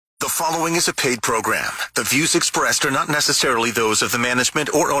following is a paid program. The views expressed are not necessarily those of the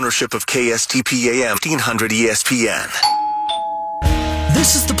management or ownership of KSTP AM 1500 ESPN.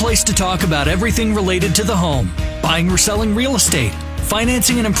 This is the place to talk about everything related to the home. Buying or selling real estate,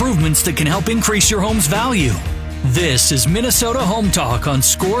 financing and improvements that can help increase your home's value. This is Minnesota Home Talk on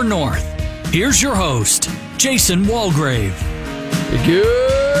Score North. Here's your host, Jason Walgrave.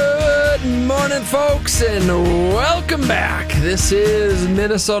 Good morning, folks, and welcome back. This is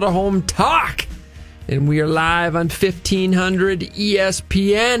Minnesota Home Talk, and we are live on 1500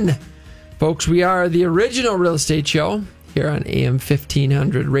 ESPN. Folks, we are the original real estate show here on AM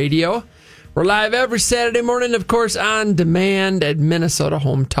 1500 radio. We're live every Saturday morning, of course, on demand at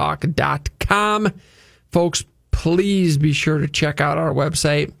minnesotahometalk.com. Folks, please be sure to check out our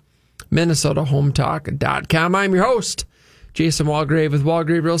website, minnesotahometalk.com. I'm your host, Jason Walgrave with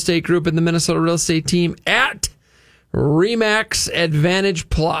Walgrave Real Estate Group and the Minnesota Real Estate Team at RE/MAX Advantage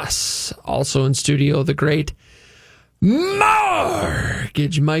Plus. Also in studio, the great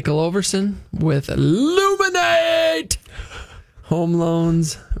Mortgage Michael Overson with Illuminate Home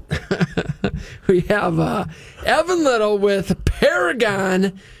Loans. We have Evan Little with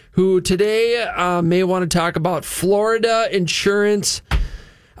Paragon, who today may want to talk about Florida insurance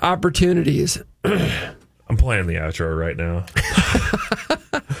opportunities. I'm playing the outro right now.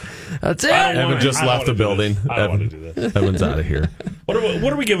 That's it. Evan just left the building. I don't want to do this. Evan's out of here. What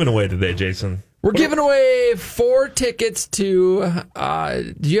are we giving away today, Jason? We're giving away 4 tickets to.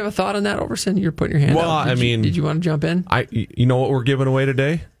 Do you have a thought on that, Overson? You're putting your hand up. Did you want to jump in? You know what we're giving away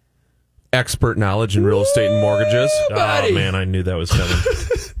today? Expert knowledge in real estate and mortgages. Buddy. Oh man, I knew that was coming.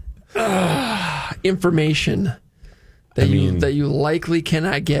 Information that you likely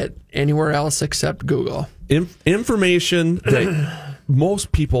cannot get anywhere else except Google. Information that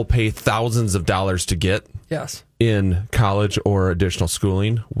most people pay thousands of dollars to get. Yes. In college or additional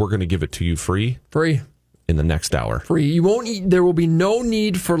schooling. We're going to give it to you free in the next hour. Free. You won't. There will be no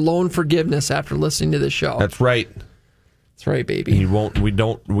need for loan forgiveness after listening to this show. That's right. That's right, baby. And we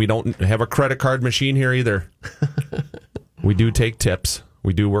don't have a credit card machine here either. We do take tips.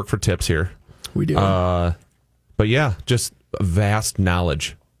 We do work for tips here. We do. But yeah, just vast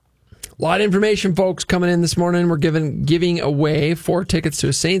knowledge. A lot of information, folks, coming in this morning. We're giving away 4 tickets to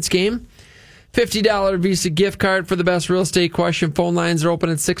a Saints game. $50 Visa gift card for the best real estate question. Phone lines are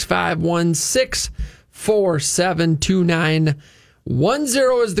open at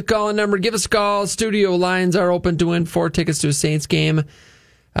 651-647-2910 is the call-in number. Give us a call. Studio lines are open to win 4 tickets to a Saints game.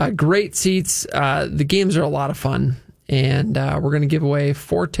 Great seats. The games are a lot of fun. And we're going to give away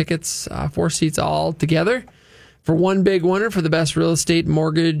 4 tickets, 4 seats all together for one big winner for the best real estate,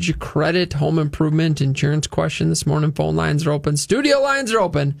 mortgage, credit, home improvement, insurance question this morning. Phone lines are open. Studio lines are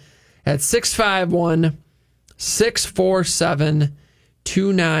open at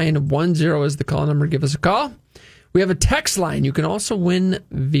 651-647-2910 is the call number. Give us a call. We have a text line. You can also win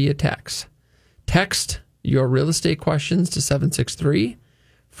via text. Text your real estate questions to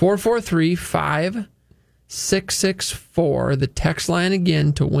 763-443-5664. The text line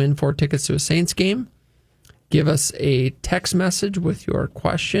again to win 4 tickets to a Saints game. Give us a text message with your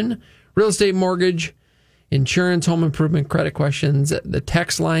question. Real estate, mortgage, insurance, home improvement, credit questions. The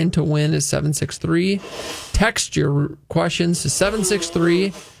text line to win is 763. Text your questions to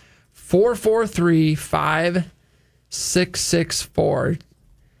 763-443-5664.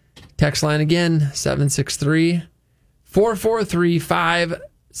 Text line again,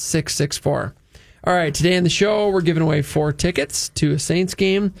 763-443-5664. All right, today on the show, we're giving away 4 tickets to a Saints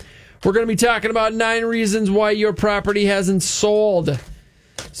game. We're going to be talking about 9 reasons why your property hasn't sold.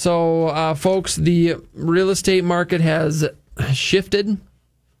 So, folks, the real estate market has shifted,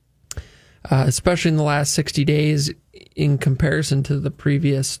 especially in the last 60 days in comparison to the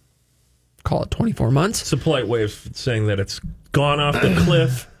previous, call it 24 months. It's a polite way of saying that it's gone off the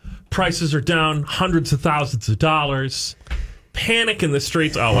cliff. Prices are down hundreds of thousands of dollars. Panic in the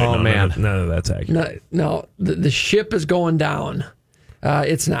streets. None of that's accurate. No, the ship is going down.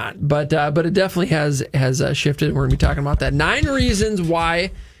 It's not, but it definitely has shifted. We're going to be talking about that. 9 reasons why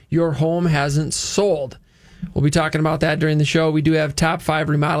your home hasn't sold. We'll be talking about that during the show. We do have top 5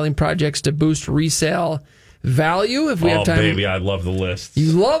 remodeling projects to boost resale value. If we have time, baby, I love the lists.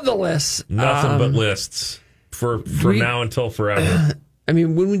 You love the lists. Nothing but lists for now until forever. I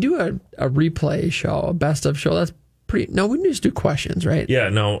mean, when we do a replay show, a best of show, that's pretty. No, we can just do questions, right? Yeah,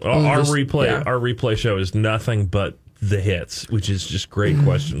 no. Our replay show is nothing but the hits, which is just great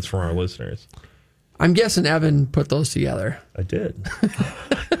questions from our listeners. I'm guessing Evan put those together. I did.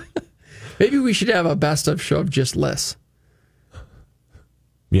 Maybe we should have a best of show of just lists.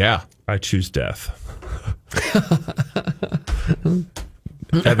 Yeah. I choose death.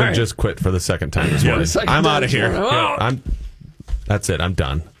 Evan just quit for the second time this morning. I'm out of here. That's it. I'm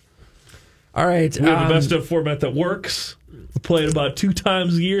done. All right. We have a best of format that works. We play it about 2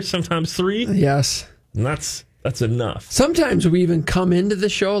 times a year, sometimes 3. Yes. And that's enough. Sometimes we even come into the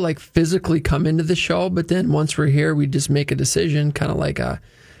show, like physically come into the show, but then once we're here, we just make a decision, kind of like a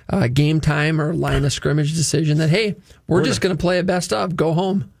game time or line of scrimmage decision that, hey, we're just going to play a best of, go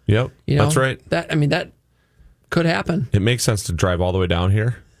home. Yep, that's right. That could happen. It makes sense to drive all the way down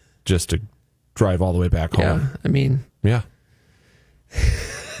here just to drive all the way back home. Yeah.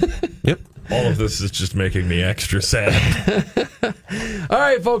 Yep. All of this is just making me extra sad. All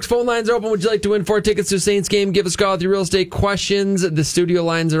right, folks, phone lines are open. Would you like to win 4 tickets to the Saints game? Give us a call with your real estate questions. The studio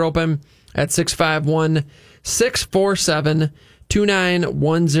lines are open at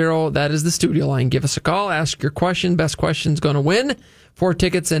 651-647-2910. That is the studio line. Give us a call. Ask your question. Best question's going to win 4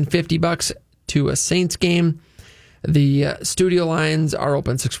 tickets and $50 to a Saints game. The studio lines are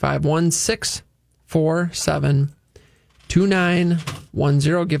open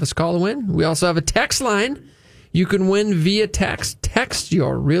 651-647-2910. Give us a call to win. We also have a text line. You can win via text. Text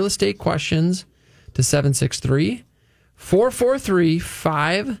your real estate questions to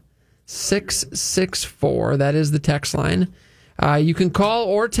 763-443-5664. That is the text line. You can call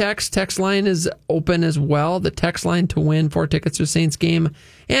or text. Text line is open as well. The text line to win 4 tickets to a Saints game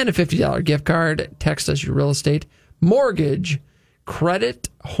and a $50 gift card. Text us your real estate, mortgage, credit,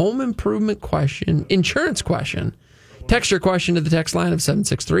 home improvement question, insurance question. Text your question to the text line of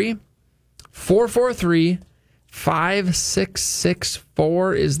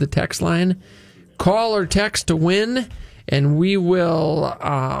 763-443-5664 is the text line. Call or text to win, and we will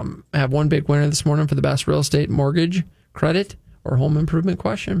have one big winner this morning for the best real estate, mortgage, credit, or home improvement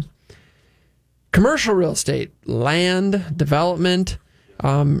question. Commercial real estate, land, development,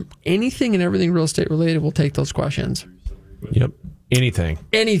 anything and everything real estate related, we'll take those questions. Yep. Anything.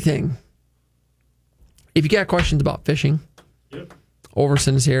 If you got questions about fishing,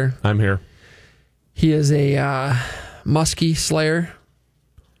 Overson is here. I'm here. He is a muskie slayer.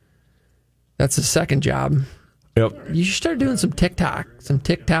 That's his second job. Yep. You should start doing some TikTok,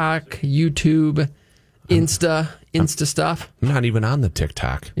 YouTube, Insta stuff. I'm not even on the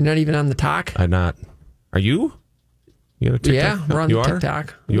TikTok. You're not even on the talk? I'm not. Are you? You got a TikTok? Yeah, we're on you the are?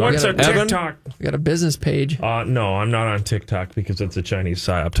 TikTok. What's a TikTok? We got a business page. No, I'm not on TikTok because it's a Chinese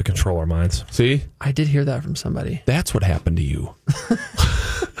psyop to control our minds. See? I did hear that from somebody. That's what happened to you.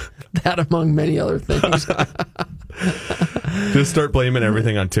 That among many other things. Just start blaming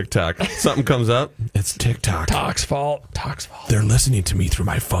everything on TikTok. Something comes up, it's TikTok. Talk's fault. They're listening to me through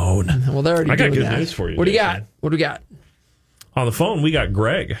my phone. Well, they're already I got doing good that. news for you. What do you Jason. got? What do we got? On the phone, we got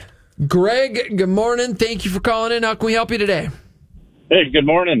Greg. Greg, good morning. Thank you for calling in. How can we help you today? Hey, good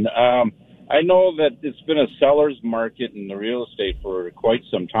morning. I know that it's been a seller's market in the real estate for quite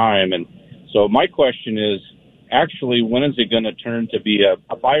some time. And so my question is, actually, when is it going to turn to be a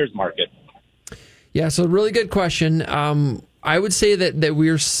buyer's market? Yeah, so really good question. I would say that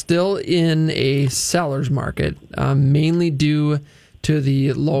we're still in a seller's market, mainly due to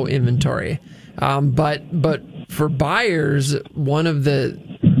the low inventory. But for buyers, one of the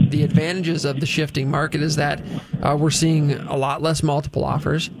advantages of the shifting market is that we're seeing a lot less multiple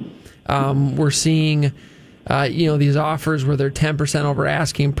offers. We're seeing these offers where they're 10% over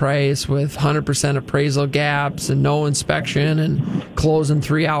asking price with 100% appraisal gaps and no inspection and close in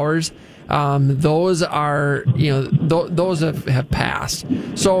 3 hours. Those are, those have passed.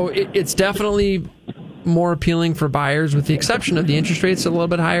 So it's definitely more appealing for buyers, with the exception of the interest rates a little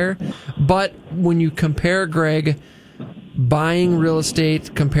bit higher. But when you compare, Greg, buying real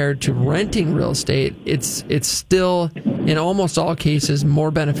estate compared to renting real estate, it's still, in almost all cases, more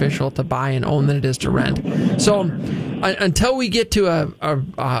beneficial to buy and own than it is to rent. So until we get to a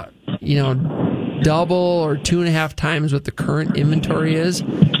double or 2.5 times what the current inventory is,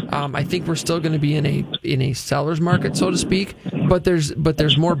 I think we're still going to be in a seller's market, so to speak. But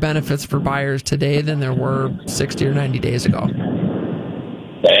there's more benefits for buyers today than there were 60 or 90 days ago.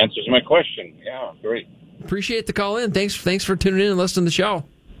 That answers my question. Yeah, great. Appreciate the call in. Thanks for tuning in and listening to the show.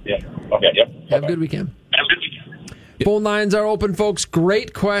 Yeah. Okay. Yep. Have a good weekend. Phone lines are open, folks.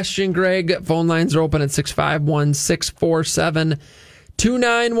 Great question, Greg. Phone lines are open at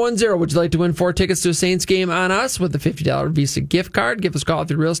 651-647-2910. Would you like to win 4 tickets to a Saints game on us with a $50 Visa gift card? Give us a call with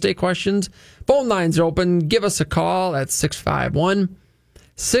your real estate questions. Phone lines are open. Give us a call at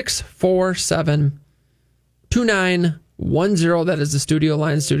 651-647-2910. That is the studio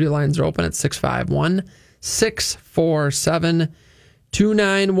line. Studio lines are open at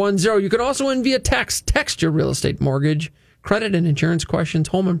 651-647-2910. You can also win via text. Text your real estate, mortgage, credit, and insurance questions,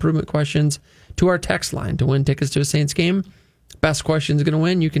 home improvement questions to our text line to win tickets to a Saints game Best question is going to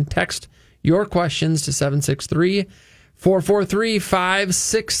win. You can text your questions to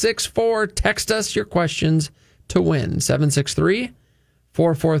 763-443-5664. Text us your questions to win.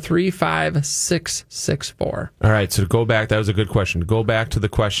 763-443-5664. All right, so to go back, that was a good question. To go back to the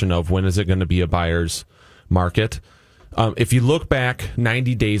question of when is it going to be a buyer's market? If you look back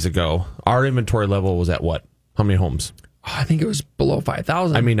 90 days ago, our inventory level was at what? How many homes? I think it was below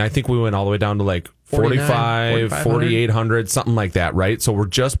 5,000. I mean, I think we went all the way down to like 45, 4,800, something like that, right? So we're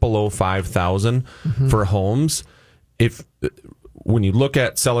just below 5,000 for homes. When you look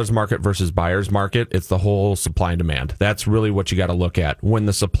at seller's market versus buyer's market, it's the whole supply and demand. That's really what you got to look at. When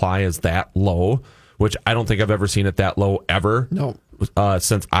the supply is that low, which I don't think I've ever seen it that low ever. No.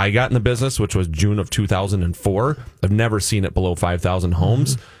 Since I got in the business, which was June of 2004, I've never seen it below 5,000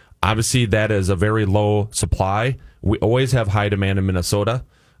 homes. Obviously, that is a very low supply. We always have high demand in Minnesota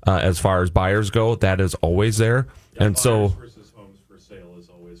as far as buyers go. That is always there. Yeah, and so versus homes for sale is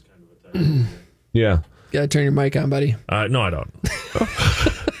always kind of a time. yeah. Gotta turn your mic on, buddy. No, I don't.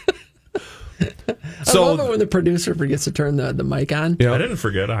 I love it when the producer forgets to turn the mic on. Yeah. I didn't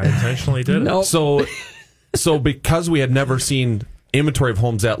forget. I intentionally did. Nope. So because we had never seen inventory of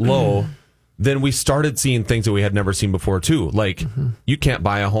homes that low, then we started seeing things that we had never seen before too. Like you can't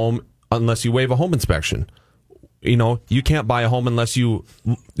buy a home unless you waive a home inspection. You know, you can't buy a home unless you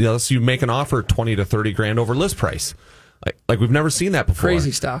make an offer 20 to 30 grand over list price. Like we've never seen that before.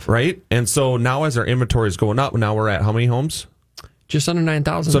 Crazy stuff. Right? And so now as our inventory is going up, now we're at how many homes? Just under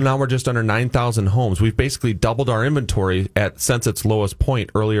 9,000. So now we're just under 9,000 homes. We've basically doubled our inventory since its lowest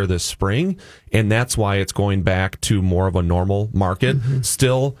point earlier this spring, and that's why it's going back to more of a normal market.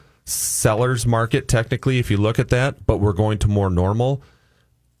 Still seller's market technically if you look at that, but we're going to more normal.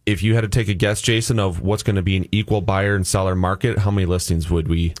 If you had to take a guess, Jason, of what's going to be an equal buyer and seller market, how many listings would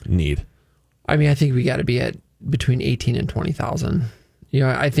we need? I mean, I think we got to be at between 18 and 20,000. You know,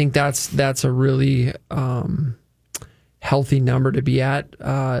 I think that's a really healthy number to be at.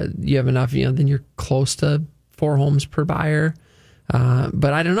 You have enough, then you're close to 4 homes per buyer.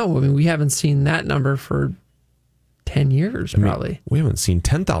 But I don't know. I mean, we haven't seen that number for 10 years, probably. We haven't seen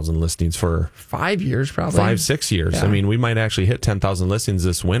 10,000 listings for 5 years, probably. 5-6 years. Yeah. I mean, we might actually hit 10,000 listings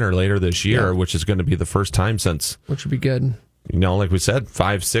this winter, later this year, which is going to be the first time since, which would be good. Like we said,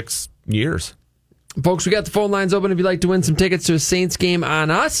 5-6 years. Folks, we got the phone lines open. If you'd like to win some tickets to a Saints game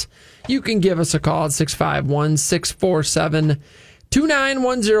on us, you can give us a call at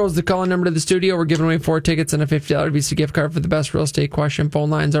 651-647-2910 is the call number to the studio. We're giving away 4 tickets and a $50 Visa gift card for the best real estate question. Phone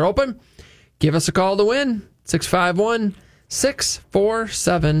lines are open. Give us a call to win.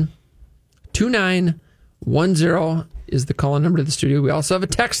 651-647-2910 is the call number to the studio. We also have a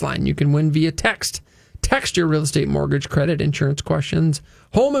text line. You can win via text. Text your real estate, mortgage, credit, insurance questions,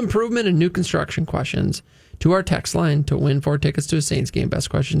 home improvement, and new construction questions to our text line to win 4 tickets to a Saints game.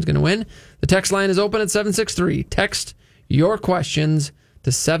 Best question is going to win. The text line is open at 763. Text your questions to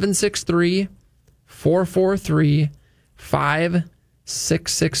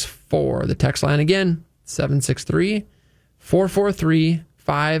 763-443-5664. The text line again,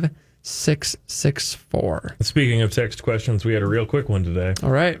 763-443-5664. Speaking of text questions, we had a real quick one today.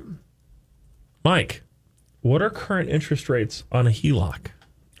 All right. Mike, what are current interest rates on a HELOC?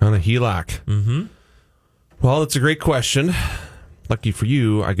 On a HELOC? Mm-hmm. Well, that's a great question. Lucky for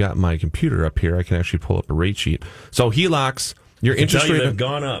you, I got my computer up here. I can actually pull up a rate sheet. So HELOCs, your interest rate have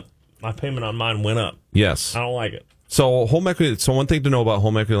gone up. My payment on mine went up. Yes. I don't like it. So home equity. So one thing to know about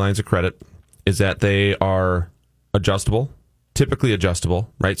home equity lines of credit is that they are adjustable, typically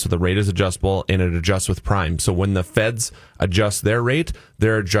adjustable, right? So the rate is adjustable and it adjusts with prime. So when the feds adjust their rate,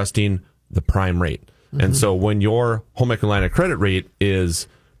 they're adjusting the prime rate. Mm-hmm. And so when your home equity line of credit rate is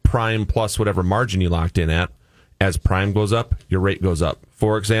prime plus whatever margin you locked in at, as prime goes up, your rate goes up.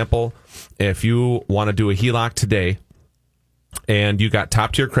 For example, if you want to do a HELOC today and you got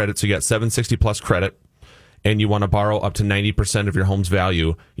top tier credit, so you got 760 plus credit, and you want to borrow up to 90% of your home's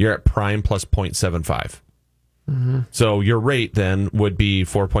value, you're at prime plus 0.75. Mm-hmm. So your rate then would be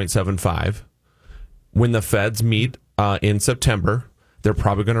 4.75. When the feds meet in September, they're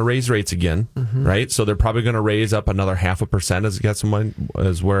probably going to raise rates again, right? So they're probably going to raise up another 0.5%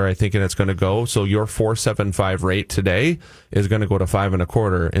 is where I think it's going to go. So your 4.75 rate today is going to go to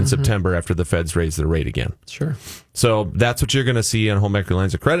 5.25 in September after the feds raise their rate again. Sure. So that's what you're going to see on home equity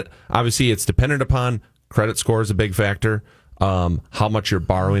lines of credit. Obviously, it's dependent upon credit score is a big factor. How much you're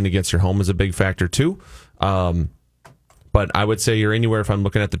borrowing against your home is a big factor too. But I would say you're anywhere, if I'm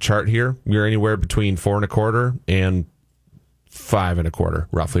looking at the chart here, you're anywhere between 4.25 and 5.25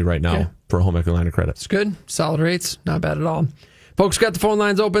 roughly right now for a home equity line of credit. It's good. Solid rates. Not bad at all. Folks, got the phone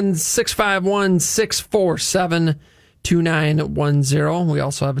lines open. 651-647-2910 2910. We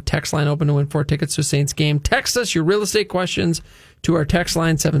also have a text line open to win 4 tickets to a Saints game. Text us your real estate questions to our text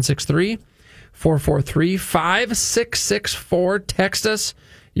line 763-443-5664. Text us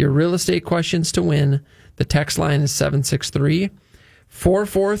your real estate questions to win. The text line is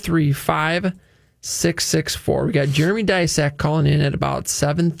 763-443-5664. We got Jeremy Dysack calling in at about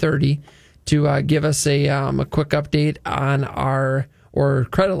 7:30 to give us a quick update on or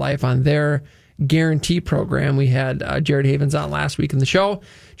Credit Life on their guarantee program. We had Jared Havens on last week in the show.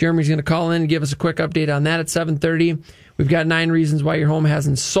 Jeremy's going to call in and give us a quick update on that at 7:30. We've got 9 reasons why your home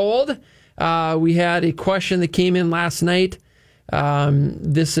hasn't sold. We had a question that came in last night.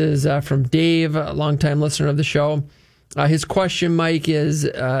 This is from Dave, a longtime listener of the show. His question, Mike, is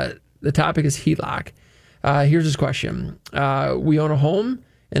the topic is HELOC. Here's his question. We own a home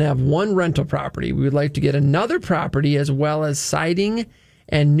and have one rental property. We would like to get another property as well as siding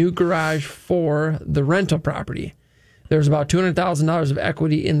and new garage for the rental property. There's about $200,000 of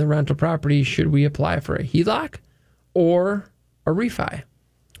equity in the rental property. Should we apply for a HELOC or a refi?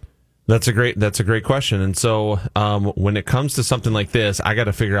 That's a great question. And so when it comes to something like this, I got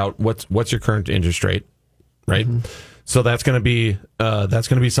to figure out what's your current interest rate, right? Mm-hmm. So that's going to be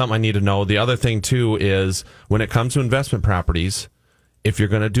something I need to know. The other thing too is when it comes to investment properties, if you're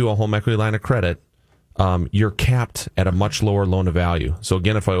going to do a home equity line of credit, you're capped at a much lower loan to value. So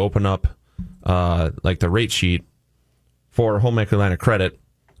again, if I open up like the rate sheet for a home equity line of credit,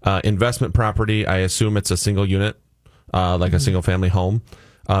 investment property, I assume it's a single unit, like a single family home.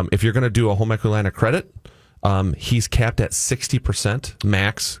 If you're going to do a home equity line of credit, he's capped at 60%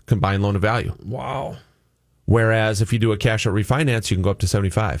 max combined loan to value. Wow. Whereas if you do a cash out refinance, you can go up to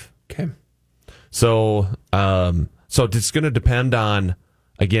 75. Okay. So it's going to depend on,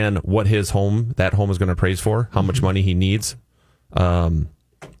 again, what that home is going to appraise for, how much money he needs, and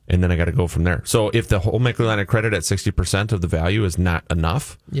then I got to go from there. So if the home equity line of credit at 60% of the value is not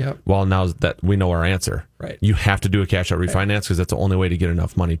enough, well, now that we know our answer, right? You have to do a cash out refinance because that's the only way to get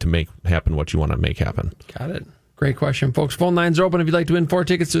enough money to make happen what you want to make happen. Got it. Great question, folks. Phone lines are open if you'd like to win 4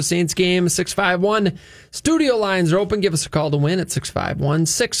 tickets to a Saints game. 651 studio lines are open. Give us a call to win at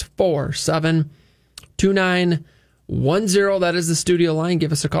 651-647-2910. That is the studio line.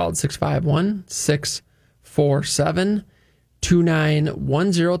 Give us a call at 651-647-2910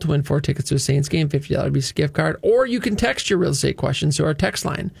 to win 4 tickets to a Saints game, $50 Visa gift card. Or you can text your real estate questions to our text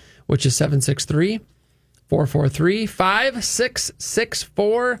line, which is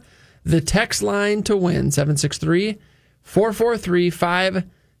 763-443-5664. The text line to win,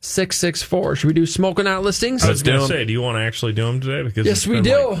 763-443-5664. Should we do smoking out listings? I was going to say, do you want to actually do them today? Because yes, we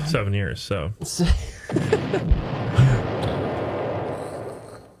do. Like 7 years, so.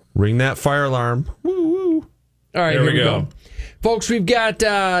 Ring that fire alarm. Woo woo. All right, here we go. Folks, we've got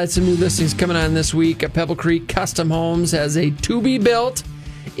some new listings coming on this week. Pebble Creek Custom Homes has a to-be-built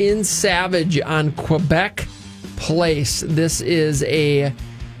in Savage on Quebec Place. This is a...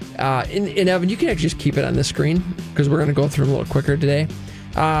 in Evan, you can actually just keep it on this screen because we're going to go through them a little quicker today.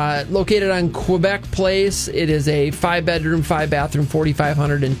 Located on Quebec Place, it is a 5-bedroom, 5-bathroom,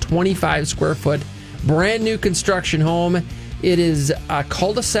 4,525 square foot, brand new construction home. It is a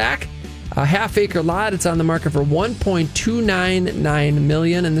cul-de-sac, a half-acre lot. It's on the market for $1.299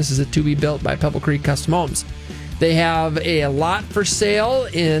 million, and this is a to-be-built by Pebble Creek Custom Homes. They have a lot for sale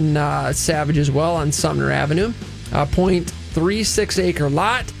in Savage as well on Sumner Avenue, a 0.36 acre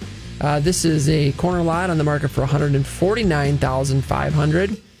lot. This is a corner lot on the market for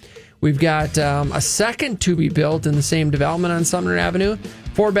 $149,500. We've got a second to be built in the same development on Sumner Avenue.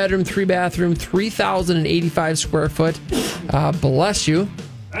 4-bedroom, 3-bathroom, 3,085 square foot. Bless you.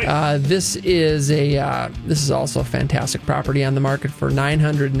 This is also a fantastic property on the market for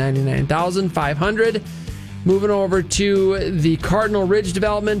 $999,500. Moving over to the Cardinal Ridge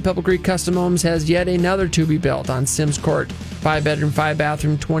development, Pebble Creek Custom Homes has yet another to be built on Sims Court. 5-bedroom,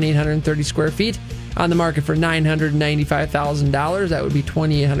 5-bathroom, 2,830 square feet. On the market for $995,000. That would be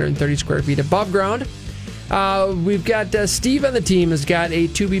 2,830 square feet above ground. We've got Steve on the team has got a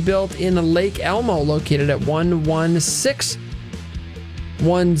to be built in Lake Elmo, located at 11610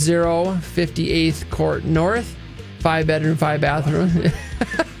 58th Court North. 5-bedroom, 5-bathroom.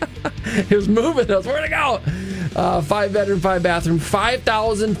 It was moving. That's where to go. 5-bedroom, 5-bathroom,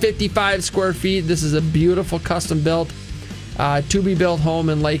 5,055 square feet. This is a beautiful custom built, to be built home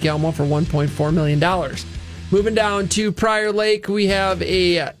in Lake Elmo for $1.4 million. Moving down to Prior Lake, we have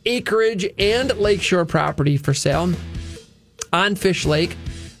a acreage and lakeshore property for sale on Fish Lake.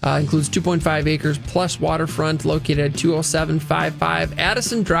 Includes 2.5 acres plus waterfront, located at 20755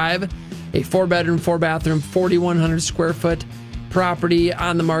 Addison Drive. A 4-bedroom, 4-bathroom, 4,100 square foot property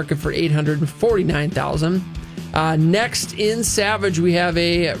on the market for $849,000. Next in Savage, we have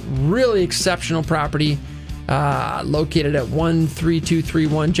a really exceptional property located at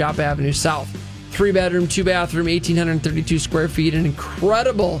 13231 Jop Avenue South. 3-bedroom, 2-bathroom, 1,832 square feet, an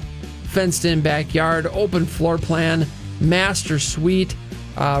incredible fenced-in backyard, open floor plan, master suite,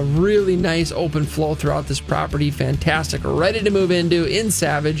 really nice open flow throughout this property. Fantastic, ready to move into in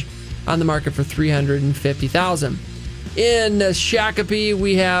Savage, on the market for $350,000. In Shakopee,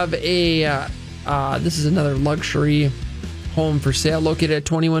 we have a this is another luxury home for sale located at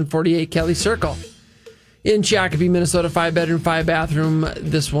 2148 Kelly Circle. In Shakopee, Minnesota, 5-bedroom, 5-bathroom.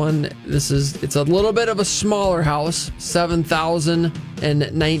 It's a little bit of a smaller house,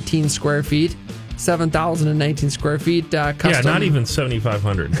 7,019 square feet. 7,019 square feet. Custom. Yeah, not even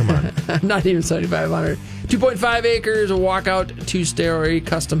 7,500. Come on. Not even 7,500. 2.5 acres, a walkout, 2-story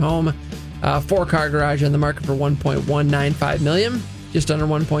custom home. 4-car garage on the market for $1.195 million, just under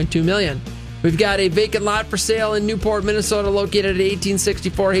 $1.2 million. We've got a vacant lot for sale in Newport, Minnesota, located at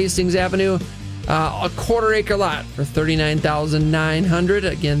 1864 Hastings Avenue. A 1/4-acre lot for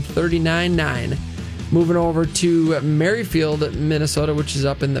 $39,900. Again, $39,900. Moving over to Merrifield, Minnesota, which is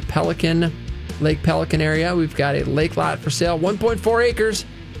up in the Lake Pelican area. We've got a lake lot for sale, 1.4 acres.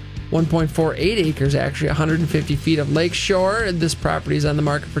 1.48 acres, actually, 150 feet of lake shore. This property is on the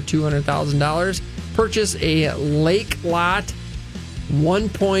market for $200,000. Purchase a lake lot,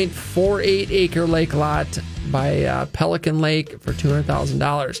 1.48 acre lake lot by Pelican Lake for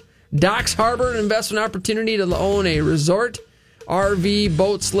 $200,000. Docks Harbor, an investment opportunity to own a resort, RV,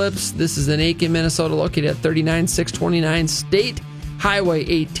 boat slips. This is in Aiken, Minnesota, located at 39629 State Highway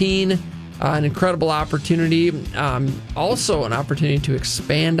 18. An incredible opportunity. Also an opportunity to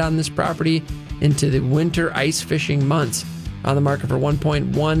expand on this property into the winter ice fishing months. On the market for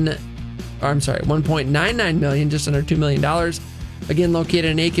 $1.99 million, just under $2 million. Again, located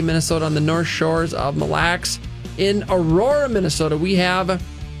in Aiken, Minnesota, on the north shores of Mille Lacs. In Aurora, Minnesota, we have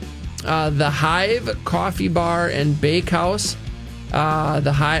the Hive Coffee Bar and Bakehouse.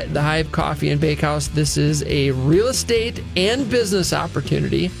 The Hive Coffee and Bakehouse. This is a real estate and business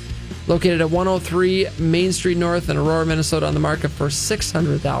opportunity. Located at 103 Main Street North in Aurora, Minnesota, on the market for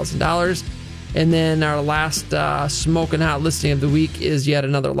 $600,000. And then our last smoking hot listing of the week is yet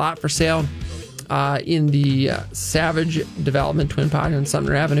another lot for sale in the Savage Development, Twin Powder and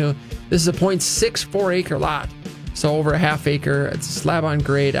Sumner Avenue. This is a 0.64 acre lot, so over a half acre. It's a slab on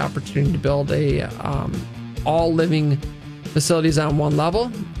grade opportunity to build a all living facilities on one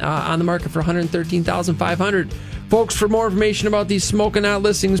level. On the market for $113,500. Folks, for more information about these smoking out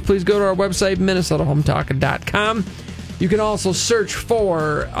listings, please go to our website, minnesotahometalk.com. You can also search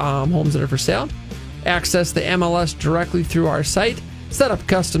for homes that are for sale. Access the MLS directly through our site. Set up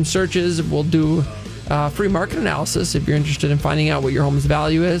custom searches. We'll do free market analysis if you're interested in finding out what your home's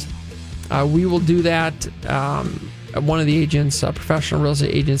value is. We will do that. One of the agents, professional real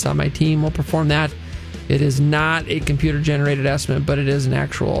estate agents on my team, will perform that. It is not a computer-generated estimate, but it is an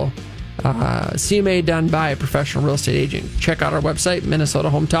actual CMA done by a professional real estate agent. Check out our website,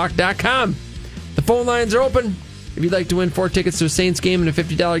 minnesotahometalk.com. The phone lines are open. If you'd like to win 4 tickets to a Saints game and a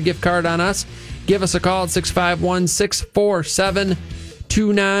 $50 gift card on us, give us a call at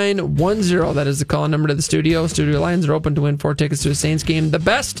 651-647-2910. That is the call number to the studio. Studio lines are open to win 4 tickets to a Saints game. The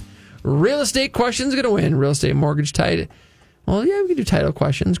best real estate questions are going to win. Real estate, mortgage, title. Well, yeah, we can do title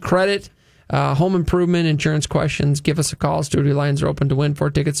questions. Credit. Home improvement, insurance questions. Give us a call. Studio lines are open to win 4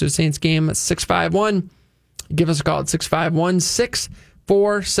 tickets to a Saints game at 651. Give us a call at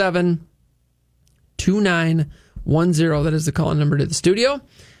 651-647-2910. That is the call number to the studio.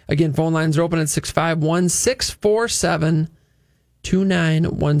 Again, phone lines are open at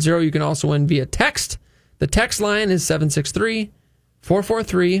 651-647-2910. You can also win via text. The text line is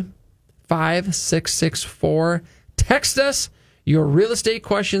 763-443-5664. Text us your real estate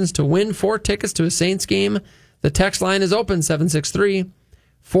questions to win 4 tickets to a Saints game. The text line is open,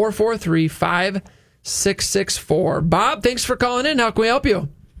 763-443-5664. Bob, thanks for calling in. How can we help you?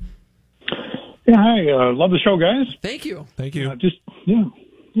 Yeah, hi. Love the show, guys. Thank you. Thank you. Just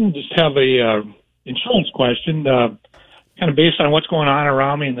have a insurance question. Kind of based on what's going on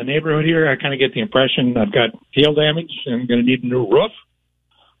around me in the neighborhood here, I kind of get the impression I've got hail damage and I'm going to need a new roof.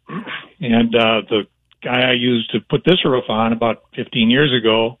 And the guy I used to put this roof on about 15 years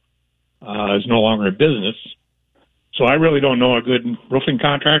ago is no longer in business. So I really don't know a good roofing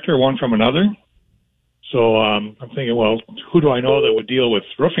contractor, one from another. So I'm thinking, well, who do I know that would deal with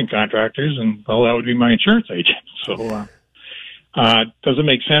roofing contractors? And, well, that would be my insurance agent. So does it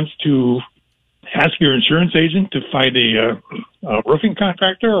make sense to ask your insurance agent to find a roofing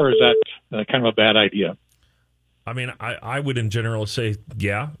contractor, or is that kind of a bad idea? I mean, I would in general say,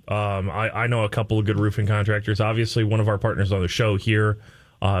 yeah. I know a couple of good roofing contractors. Obviously, one of our partners on the show here,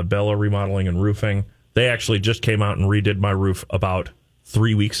 Bella Remodeling and Roofing, they actually just came out and redid my roof about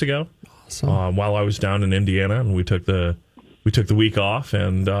 3 weeks ago. Awesome. While I was down in Indiana, and we took the week off,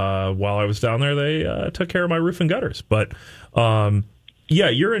 and while I was down there, they took care of my roof and gutters. But yeah,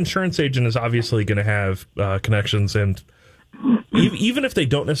 your insurance agent is obviously going to have connections, and even if they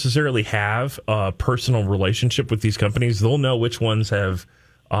don't necessarily have a personal relationship with these companies, they'll know which ones have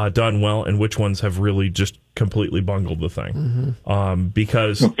done well and which ones have really just completely bungled the thing.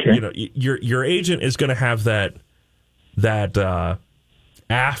 Because your agent is going to have that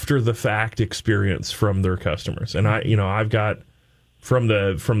after the fact experience from their customers. And I've got from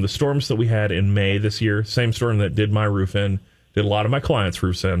the storms that we had in May this year, same storm that did my roof in, did a lot of my clients'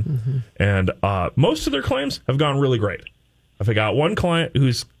 roofs in, and most of their claims have gone really great. I've got one client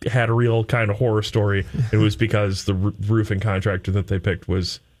who's had a real kind of horror story. It was because the roofing contractor that they picked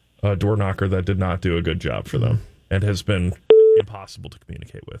was a door knocker that did not do a good job for them and has been impossible to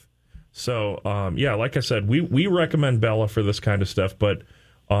communicate with. So, yeah, like I said, we recommend Bella for this kind of stuff, but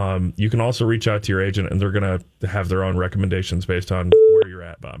you can also reach out to your agent, and they're going to have their own recommendations based on where you're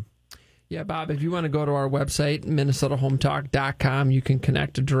at, Bob. Yeah, Bob, if you want to go to our website, minnesotahometalk.com, you can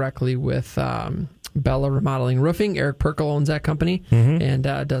connect directly with Bella Remodeling Roofing. Eric Perkle owns that company and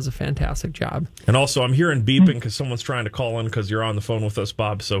does a fantastic job. And also, I'm hearing beeping because someone's trying to call in because you're on the phone with us,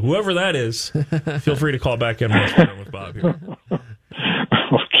 Bob. So whoever that is, feel free to call back in once we're done with Bob here.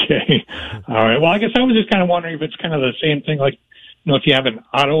 Okay. All right. Well, I guess I was just kind of wondering if it's kind of the same thing, like, if you have an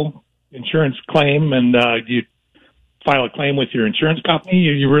auto insurance claim and you file a claim with your insurance company,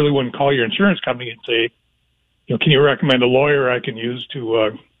 you really wouldn't call your insurance company and say, can you recommend a lawyer I can use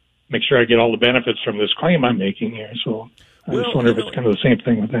to make sure I get all the benefits from this claim I'm making here? So I just wonder if it's kind of the same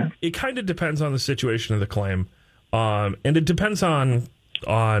thing with that. It kind of depends on the situation of the claim. And it depends on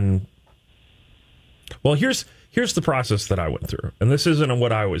well, here's the process that I went through. And this isn't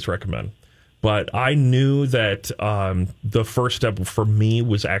what I always recommend. But I knew that the first step for me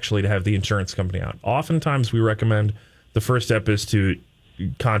was actually to have the insurance company out. Oftentimes we recommend the first step is to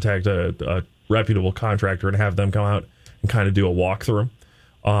contact a reputable contractor and have them come out and kind of do a walkthrough.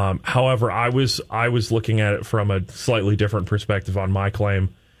 However, I was looking at it from a slightly different perspective on my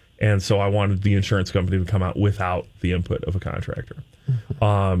claim, and so I wanted the insurance company to come out without the input of a contractor.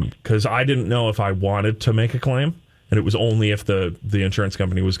 Because I didn't know if I wanted to make a claim. And it was only if the insurance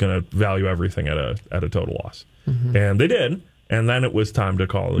company was going to value everything at a total loss. And they did. And then it was time to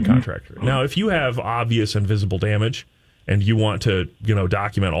call the contractor. Now, if you have obvious and visible damage and you want to,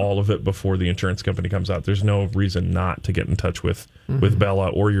 document all of it before the insurance company comes out, there's no reason not to get in touch with Bella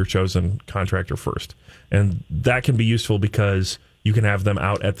or your chosen contractor first. And that can be useful because you can have them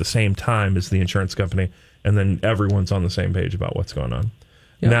out at the same time as the insurance company, and then everyone's on the same page about what's going on.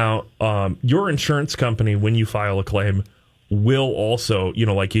 Yep. Now, your insurance company, when you file a claim, will also,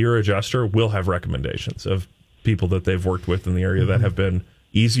 like your adjuster, will have recommendations of people that they've worked with in the area that have been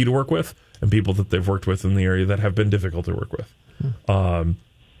easy to work with and people that they've worked with in the area that have been difficult to work with.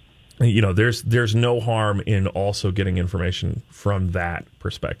 There's no harm in also getting information from that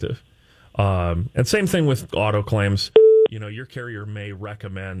perspective. And same thing with auto claims. Your carrier may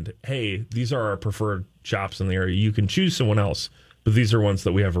recommend, hey, these are our preferred shops in the area. You can choose someone else, but these are ones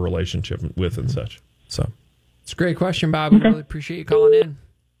that we have a relationship with and such. So it's a great question, Bob. We really appreciate you calling in.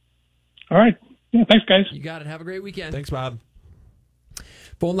 All right. Yeah, thanks, guys. You got it. Have a great weekend. Thanks, Bob.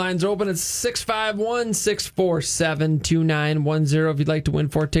 Phone lines are open at 651-647-2910. If you'd like to win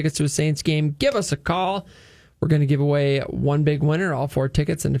 4 tickets to a Saints game, give us a call. We're going to give away one big winner, all 4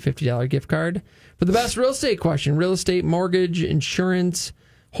 tickets, and a $50 gift card. For the best real estate question, real estate, mortgage, insurance,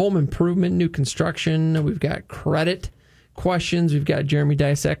 home improvement, new construction. We've got credit questions. We've got Jeremy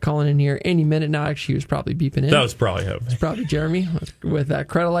Dysek calling in here any minute now. Actually, he was probably beeping in. That was probably him. It's probably Jeremy with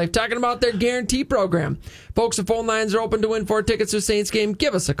Credit Life talking about their guarantee program. Folks, the phone lines are open to win 4 tickets to a Saints game.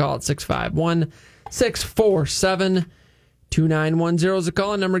 Give us a call at 651-647-2910 is the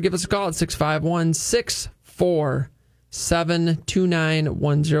call number. Give us a call at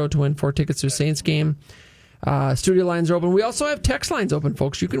 651-647-2910 to win 4 tickets to a Saints game. Studio lines are open. We also have text lines open,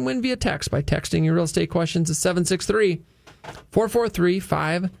 folks. You can win via text by texting your real estate questions to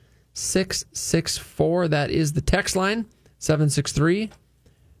 763-443-5664. That is the text line,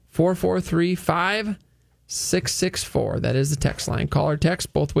 763-443-5664. That is the text line. Call or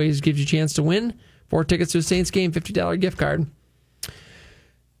text. Both ways gives you a chance to win 4 tickets to a Saints game, $50 gift card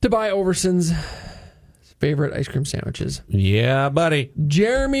to buy Overson's favorite ice cream sandwiches. Yeah, buddy.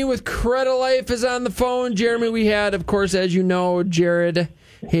 Jeremy with Credit Life is on the phone. Jeremy, we had, of course, as you know, Jared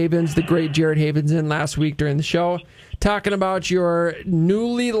Havens, the great Jared Havens, in last week during the show, talking about your brand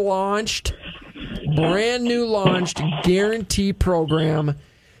new launched guarantee program.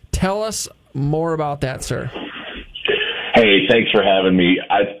 Tell us more about that, sir. Hey, thanks for having me.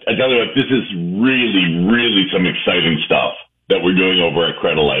 I tell you what, this is really, really some exciting stuff that we're doing over at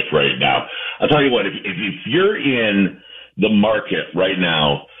Credit Life right now. I'll tell you what, if you're in the market right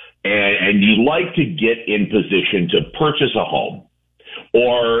now and you'd like to get in position to purchase a home,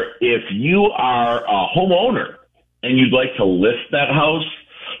 or if you are a homeowner and you'd like to list that house,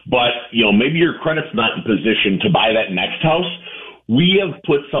 but maybe your credit's not in position to buy that next house, we have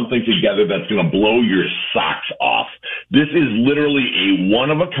put something together that's going to blow your socks off. This is literally a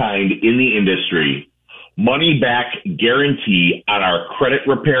one-of-a-kind in the industry money-back guarantee on our credit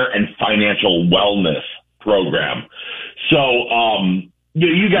repair and financial wellness program. So,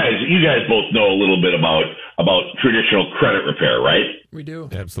 you guys both know a little bit about traditional credit repair, right? We do.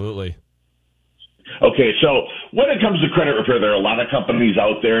 Absolutely. Okay, so when it comes to credit repair, there are a lot of companies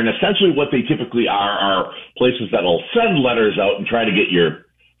out there, and essentially what they typically are places that'll send letters out and try to get your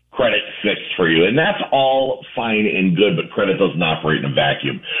credit fixed for you. And that's all fine and good, but credit doesn't operate in a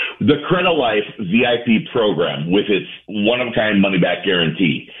vacuum. The Credit Life VIP program, with its one-of-a-kind money-back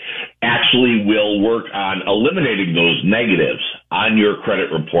guarantee, actually will work on eliminating those negatives on your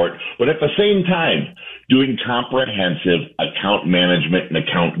credit report, but at the same time, doing comprehensive account management and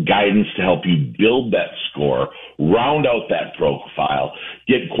account guidance to help you build that score, round out that profile,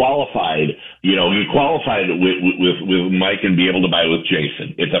 get qualified, get qualified with Mike and be able to buy with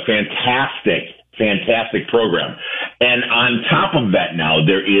Jason. It's a fantastic program. And on top of that now,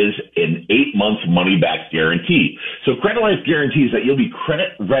 there is an 8-month money-back guarantee. So Credit Life guarantees that you'll be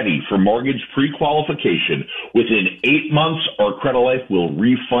credit ready for mortgage pre-qualification within 8 months, or Credit Life will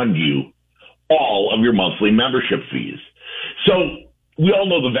refund you all of your monthly membership fees. So we all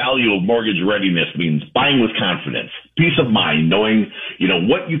know the value of mortgage readiness means buying with confidence, peace of mind, knowing,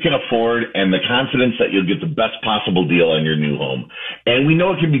 what you can afford, and the confidence that you'll get the best possible deal on your new home. And we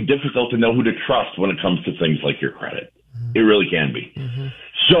know it can be difficult to know who to trust when it comes to things like your credit. It really can be. Mm-hmm.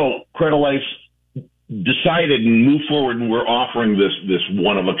 So Credit Life decided and moved forward, and we're offering this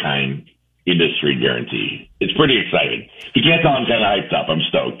one-of-a-kind industry guarantee. It's pretty exciting. You can't tell I'm kind of hyped up. I'm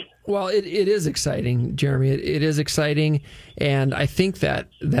stoked. Well, it is exciting, Jeremy. It is exciting, and I think that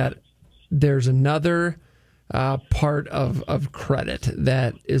there's another part of credit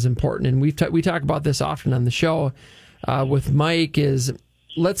that is important, and we talk about this often on the show with Mike. Is,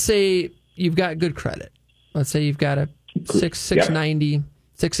 let's say you've got good credit. Let's say you've got a 690,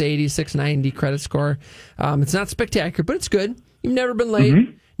 680, 690 credit score. It's not spectacular, but it's good. You've never been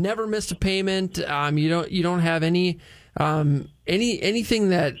late, never missed a payment. You don't have any. Anything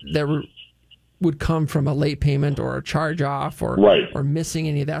that would come from a late payment or a charge off or missing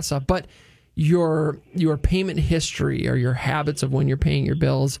any of that stuff, but your payment history or your habits of when you're paying your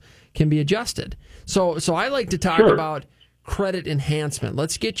bills can be adjusted. So I like to talk about credit enhancement.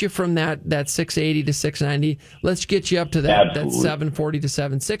 Let's get you from that 680 to 690. Let's get you up to that 740 to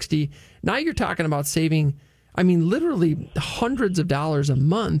 760. Now you're talking about saving, literally hundreds of dollars a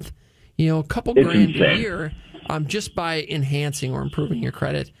month, a couple grand a year. Just by enhancing or improving your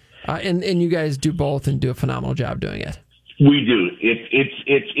credit, and you guys do both and do a phenomenal job doing it. We do.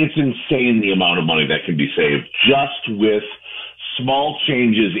 It's insane the amount of money that can be saved just with small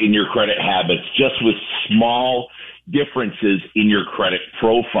changes in your credit habits, just with small differences in your credit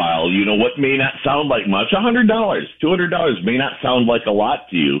profile. What may not sound like much, $100, $200 may not sound like a lot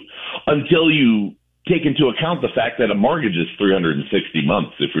to you until you take into account the fact that a mortgage is 360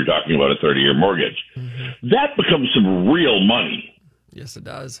 months if you're talking about a 30-year mortgage. Mm-hmm. That becomes some real money. Yes, it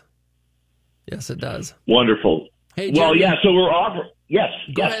does. Yes, it does. Wonderful. Hey, Jeremy, well, yeah, so we're offering... Yes.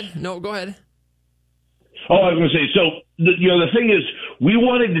 Go ahead. No, go ahead. Oh, I was going to say, so, the thing is, we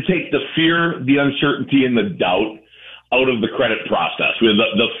wanted to take the fear, the uncertainty, and the doubt out of the credit process.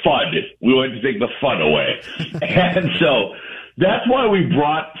 The FUD. We wanted to take the FUD away. And so... that's why we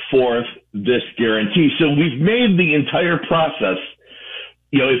brought forth this guarantee. So we've made the entire process,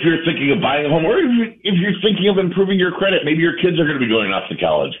 if you're thinking of buying a home, or if you're thinking of improving your credit, maybe your kids are going to be going off to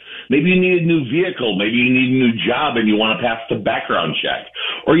college. Maybe you need a new vehicle. Maybe you need a new job and you want to pass the background check,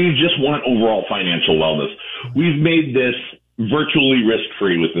 or you just want overall financial wellness. We've made this virtually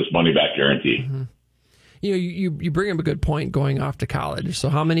risk-free with this money-back guarantee. Mm-hmm. You bring up a good point, going off to college. So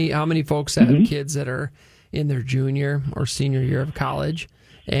how many folks have kids that are in their junior or senior year of college,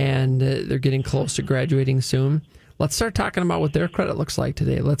 and they're getting close to graduating soon? Let's start talking about what their credit looks like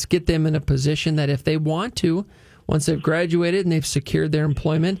today. Let's get them in a position that if they want to, once they've graduated and they've secured their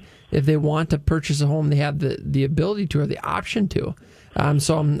employment, if they want to purchase a home, they have the ability to or the option to.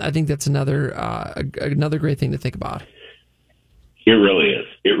 I think that's another great thing to think about. It really is.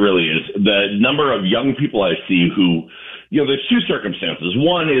 It really is. The number of young people I see who, there's two circumstances.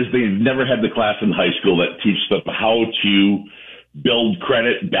 One is they've never had the class in high school that teaches them how to build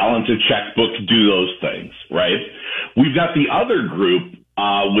credit, balance a checkbook, do those things, right? We've got the other group,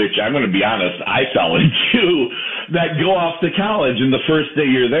 which I'm going to be honest, I fell into, that go off to college, and the first day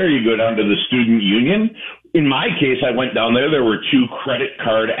you're there, you go down to the student union. In my case, I went down there. There were 2 credit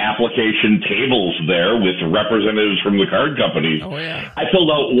card application tables there with representatives from the card companies. Oh, yeah. I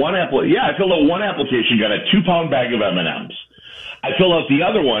filled out one application, got a 2-pound bag of M&Ms. I filled out the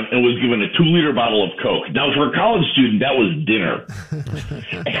other one and was given a 2-liter bottle of Coke. Now, for a college student, that was dinner.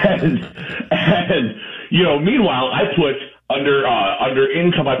 and meanwhile, I put under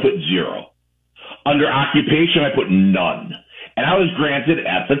income, I put 0. Under occupation, I put none. And I was granted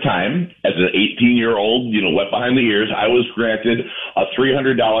at the time, as an 18-year-old, wet behind the ears, I was granted a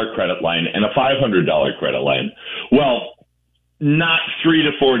 $300 credit line and a $500 credit line. Well, not 3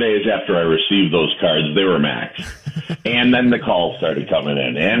 to 4 days after I received those cards, they were maxed. And then the calls started coming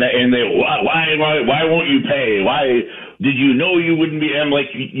in. And they, why won't you pay? Why did you know you wouldn't be? I'm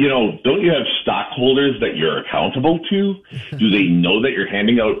like, don't you have stockholders that you're accountable to? Do they know that you're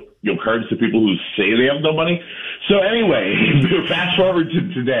handing out cards to people who say they have no money? So anyway, fast forward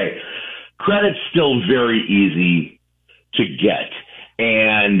to today. Credit's still very easy to get.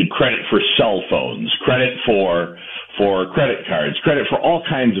 And credit for cell phones, credit for credit cards, credit for all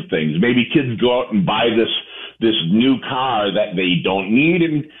kinds of things. Maybe kids go out and buy this new car that they don't need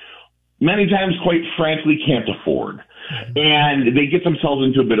and many times, quite frankly, can't afford. And they get themselves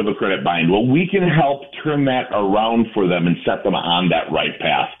into a bit of a credit bind. Well, we can help turn that around for them and set them on that right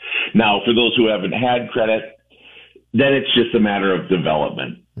path. Now, for those who haven't had credit, then it's just a matter of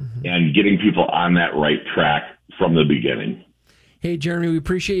development and getting people on that right track from the beginning. Hey, Jeremy, we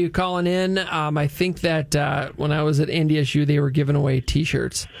appreciate you calling in. I think that when I was at NDSU, they were giving away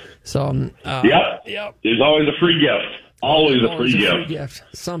T-shirts. So, yep. There's always a free gift. Always a free gift.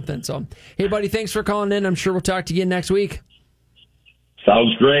 Something. So, hey, buddy, thanks for calling in. I'm sure we'll talk to you again next week.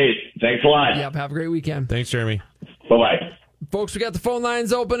 Sounds great. Thanks a lot. Yep, have a great weekend. Thanks, Jeremy. Bye-bye. Folks, we got the phone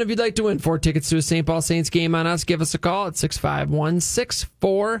lines open. If you'd like to win 4 tickets to a St. Paul Saints game on us, give us a call at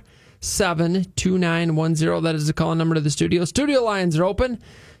 651-647-2910. That is the call number to the studio. Studio lines are open.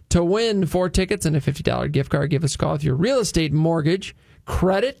 To win 4 tickets and a $50 gift card, give us a call with your real estate, mortgage,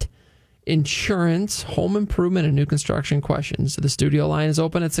 credit, insurance, home improvement, and new construction questions. The studio line is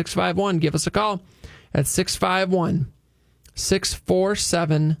open at 651. Give us a call at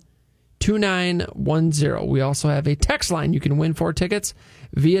 651-647-2910. We also have a text line. You can win 4 tickets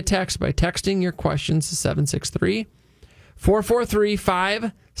via text by texting your questions to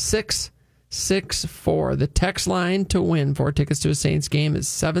 763-443-5664. The text line to win 4 tickets to a Saints game is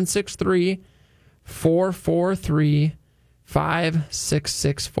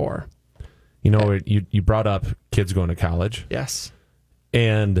 763-443-5664. You brought up kids going to college. Yes.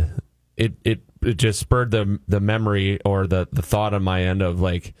 And it just spurred the memory or the thought on my end of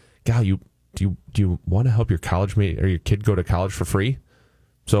like, God, do you want to help your college mate or your kid go to college for free?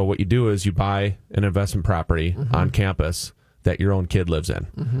 So what you do is you buy an investment property on campus that your own kid lives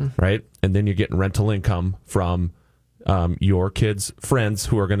in, right? And then you're getting rental income from your kids' friends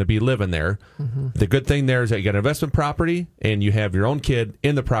who are going to be living there. The good thing there is that you got an investment property and you have your own kid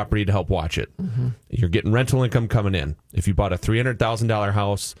in the property to help watch it. You're getting rental income coming in. If you bought a $300,000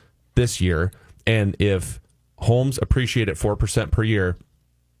 house this year, and if homes appreciate at 4% per year,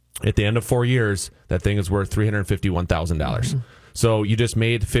 at the end of 4 years, that thing is worth $351,000. So you just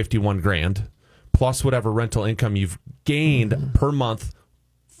made $51,000 plus whatever rental income you've gained per month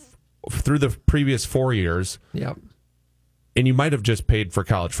through the previous 4 years. Yep. And you might have just paid for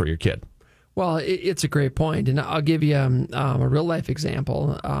college for your kid. Well, it's a great point, and I'll give you a real life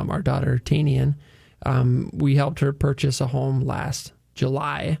example. Our daughter Tanian, we helped her purchase a home last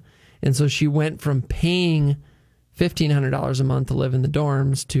July, and so she went from paying $1,500 a month to live in the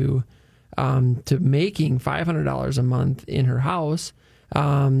dorms to making $500 a month in her house,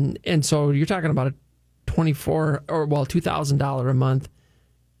 and so you're talking about a $2,000 a month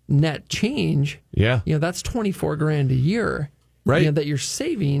net change. Yeah. That's $24,000 a year, right? That you're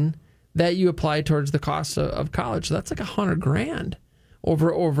saving that you apply towards the cost of college. So that's like $100,000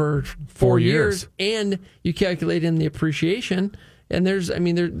 over 4 years. And you calculate in the appreciation. And there's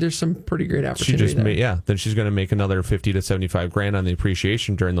some pretty great opportunity there. Then she's going to make another $50,000 to $75,000 on the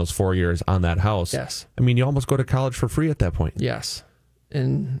appreciation during those 4 years on that house. Yes. You almost go to college for free at that point. Yes.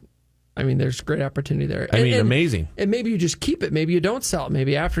 And I mean, there's great opportunity there. Amazing. And maybe you just keep it. Maybe you don't sell it.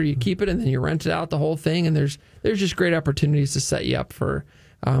 Maybe after you keep it and then you rent it out the whole thing. And there's just great opportunities to set you up for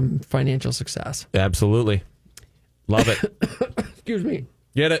financial success. Absolutely. Love it. Excuse me.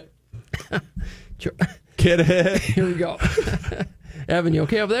 Get it. Get it. Here we go. Evan, you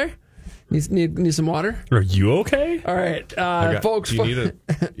okay over there? Need some water? Are you okay? All right, folks. Do you need it?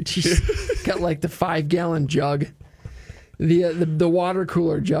 She's got like the 5-gallon jug. The water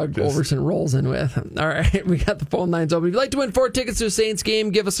cooler jug Overson rolls in with. All right, we got the phone lines open. If you'd like to win 4 tickets to a Saints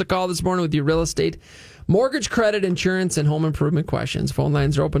game, give us a call this morning with your real estate, mortgage, credit, insurance, and home improvement questions. Phone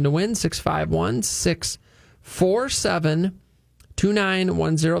lines are open to win,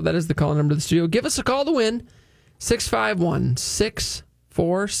 651-647-2910. That is the call number to the studio. Give us a call to win,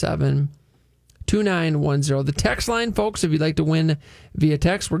 651-647-2910. The text line, folks, if you'd like to win via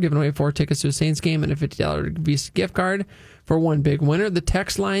text, we're giving away 4 tickets to a Saints game and a $50 Visa gift card for one big winner. The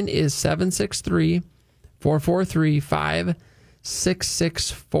text line is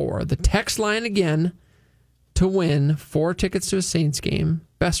 763-443-5664. The text line again to win 4 tickets to a Saints game.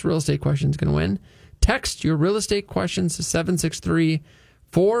 Best real estate questions going to win. Text your real estate questions to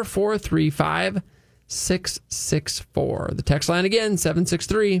 763-443-5664. The text line again,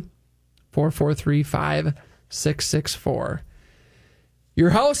 763-443-5664.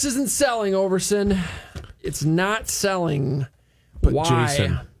 Your house isn't selling, Overson. It's not selling. But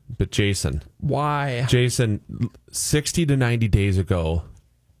Why? Jason. Why? Jason, 60 to 90 days ago,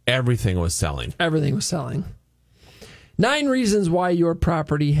 everything was selling. Everything was selling. 9 reasons why your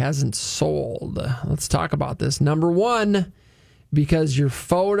property hasn't sold. Let's talk about this. Number 1, because your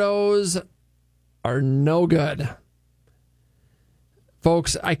photos are no good.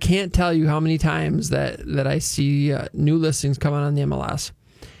 Folks, I can't tell you how many times that I see new listings coming on the MLS,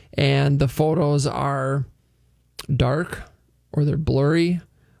 and the photos are dark, or they're blurry,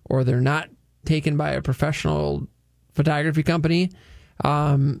 or they're not taken by a professional photography company.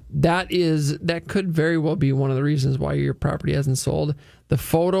 That could very well be one of the reasons why your property hasn't sold. The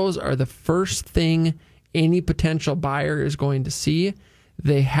photos are the first thing any potential buyer is going to see.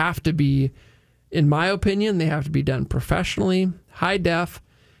 They have to be, in my opinion, they have to be done professionally, high def,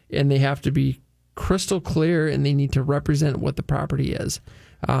 and they have to be crystal clear, and they need to represent what the property is.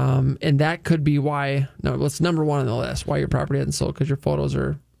 And that could be why, it's number 1 on the list, why your property hasn't sold, because your photos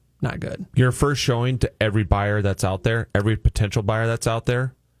are not good. Your first showing to every buyer that's out there, every potential buyer that's out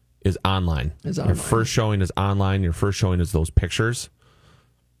there, is online. Your first showing is online. Your first showing is those pictures.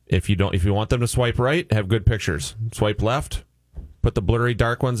 If you want them to swipe right, have good pictures. Swipe left, put the blurry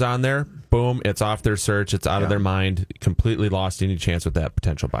dark ones on there. Boom, it's off their search. It's out of their mind. Completely lost any chance with that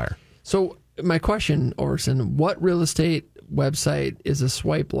potential buyer. So my question, Orson, what real estate website is a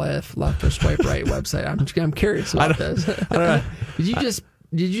swipe left or swipe right website? I'm curious about this. I don't know. Did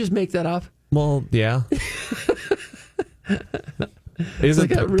you just make that up? Well, yeah. It's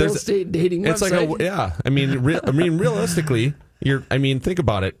like a real estate dating website. I mean, realistically, think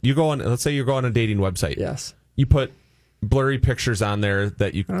about it. You go on. Let's say you go on a dating website. Yes. You put blurry pictures on there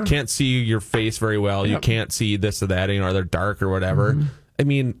that you can't see your face very well. Yep. You can't see this or that, or they're dark or whatever. Mm-hmm. I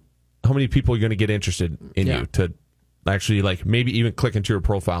mean, how many people are going to get interested in you to actually maybe even click into your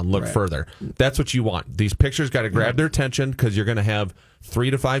profile and look further? That's what you want. These pictures got to grab their attention, because you're going to have 3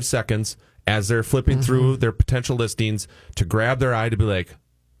 to 5 seconds as they're flipping through their potential listings to grab their eye to be like,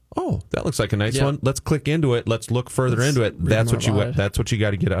 oh, that looks like a nice one. Let's click into it. Let's look further into it. That's what you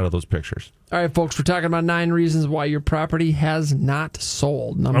got to get out of those pictures. All right, folks, we're talking about 9 reasons why your property has not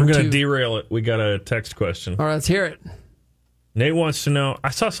sold. Number 2. I'm going to derail it. We got a text question. All right, let's hear it. Nate wants to know, I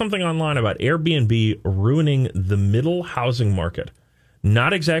saw something online about Airbnb ruining the middle housing market.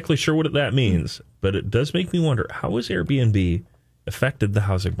 Not exactly sure what that means, but it does make me wonder, how has Airbnb affected the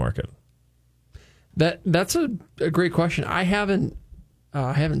housing market? That's a great question. I haven't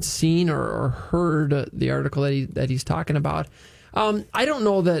seen or heard the article that he's talking about. I don't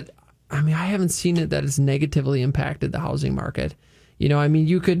know that. I haven't seen it that it's negatively impacted the housing market.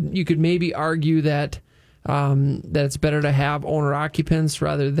 You could maybe argue that it's better to have owner occupants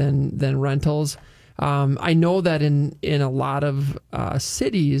rather than rentals. I know that in a lot of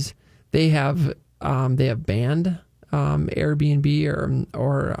cities they have banned Airbnb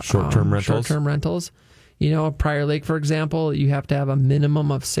or short-term rentals. Prior Lake, for example, you have to have a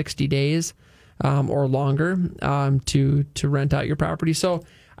minimum of 60 days or longer to rent out your property. So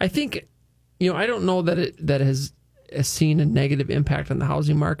I think, I don't know that it has seen a negative impact on the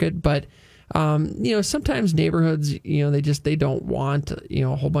housing market, but sometimes neighborhoods, they don't want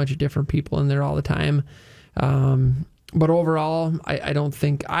a whole bunch of different people in there all the time. But overall, I don't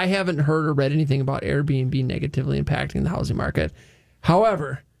think, I haven't heard or read anything about Airbnb negatively impacting the housing market.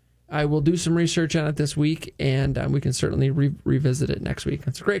 However, I will do some research on it this week, and we can certainly revisit it next week.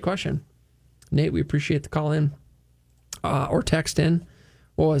 That's a great question. Nate, we appreciate the call in or text in.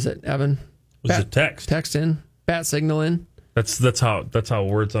 What was it, Evan? It was a text. Text in. Bat signal in. That's how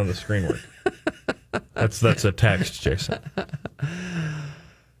words on the screen work. That's a text, Jason.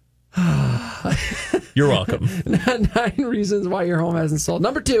 You're welcome. 9 reasons why your home hasn't sold.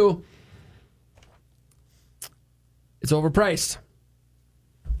 Number 2, it's overpriced.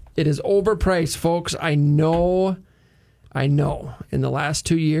 It is overpriced, folks. I know. In the last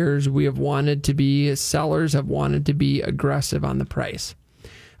 2 years, sellers have wanted to be aggressive on the price.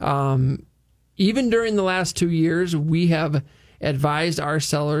 Even during the last 2 years, we have advised our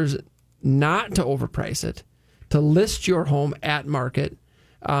sellers not to overprice it, to list your home at market.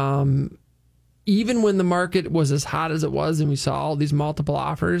 Even when the market was as hot as it was and we saw all these multiple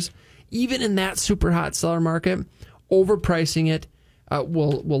offers, even in that super hot seller market, overpricing it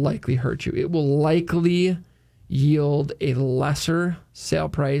will likely hurt you. It will likely yield a lesser sale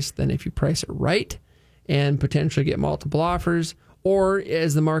price than if you price it right and potentially get multiple offers, or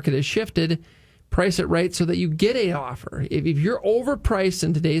as the market has shifted, price it right so that you get an offer. If you're overpriced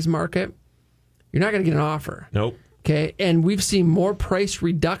in today's market, you're not going to get an offer. Nope. Okay, and we've seen more price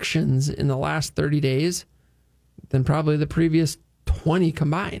reductions in the last 30 days than probably the previous 20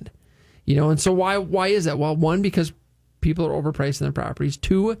 combined. And so why is that? Well, 1, because people are overpricing their properties.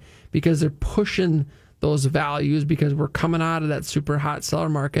 2, because they're pushing those values because we're coming out of that super hot seller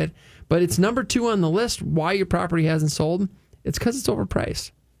market. But it's number 2 on the list why your property hasn't sold. It's because it's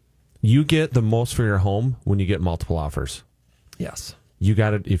overpriced. You get the most for your home when you get multiple offers. Yes. You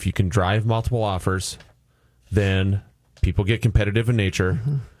got it. If you can drive multiple offers, then people get competitive in nature.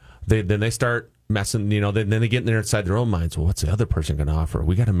 Mm-hmm. Then they start messing, then they get in there inside their own minds. Well, what's the other person going to offer?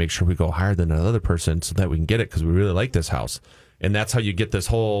 We got to make sure we go higher than the other person so that we can get it because we really like this house. And that's how you get this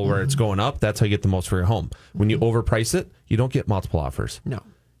whole where it's going up. That's how you get the most for your home. When you overprice it, you don't get multiple offers. No.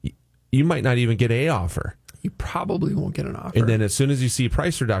 You might not even get an offer. You probably won't get an offer. And then as soon as you see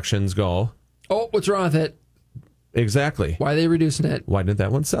price reductions go, oh, what's wrong with it? Exactly. Why are they reducing it? Why didn't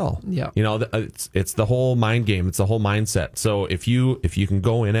that one sell? Yeah. It's the whole mind game. It's the whole mindset. So if you can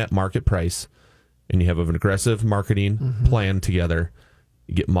go in at market price and you have an aggressive marketing plan together,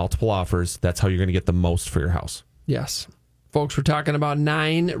 you get multiple offers, that's how you're going to get the most for your house. Yes. Folks, we're talking about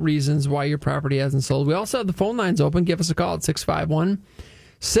 9 reasons why your property hasn't sold. We also have the phone lines open. Give us a call at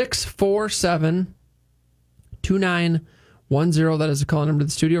 651-647-2910. That is the call number to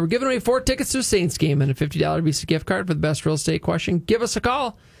the studio. We're giving away 4 tickets to a Saints game and a $50 Visa gift card for the best real estate question. Give us a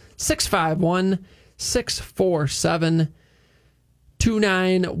call,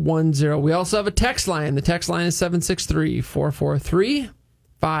 651-647-2910. We also have a text line. The text line is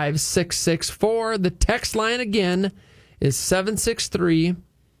 763-443-5664. The text line again is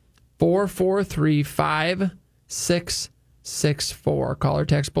 763-443-5664. Call or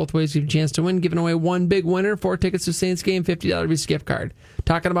text both ways. You have a chance to win. Giving away 1 big winner, 4 tickets to Saints game, $50 Visa gift card.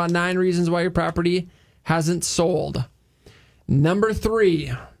 Talking about 9 reasons why your property hasn't sold. Number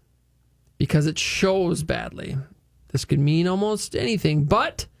 3, because it shows badly. This could mean almost anything,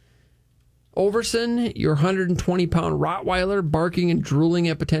 but Overson, your 120-pound Rottweiler, barking and drooling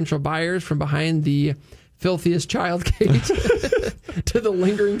at potential buyers from behind the filthiest child gate to the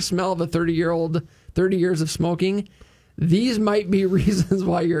lingering smell of a 30 years of smoking. These might be reasons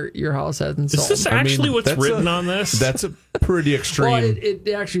why your house hasn't sold. Is this actually what's written on this? That's a pretty extreme. Well, it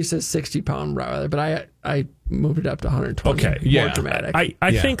actually says 60-pound Rottweiler, but I moved it up to 120. Okay, more dramatic.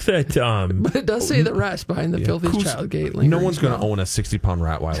 I think that. But it does say the rest behind the filthiest child gate. No one's going to own a 60-pound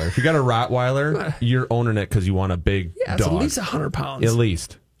Rottweiler. If you got a Rottweiler, you're owning it because you want a big dog. It's at least 100 pounds. At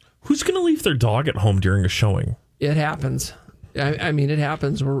least. Who's going to leave their dog at home during a showing? It happens. I mean, it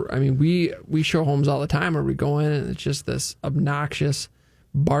happens. We show homes all the time where we go in and it's just this obnoxious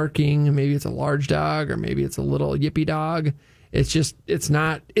barking. Maybe it's a large dog or maybe it's a little yippy dog. It's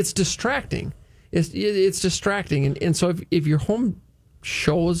distracting. It's distracting. And so if your home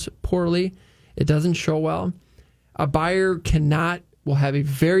shows poorly, it doesn't show well, a buyer will have a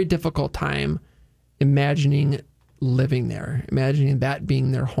very difficult time imagining living there, imagining that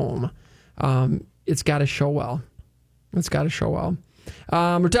being their home. It's got to show well. We're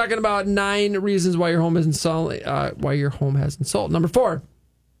talking about 9 reasons why your home hasn't sold. Number 4,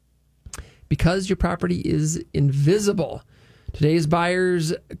 because your property is invisible. Today's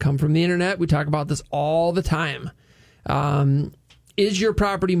buyers come from the internet. We talk about this all the time. Is your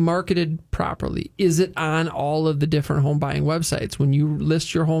property marketed properly? Is it on all of the different home buying websites? When you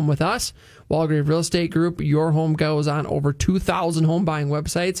list your home with us, Walgrave Real Estate Group, your home goes on over 2,000 home buying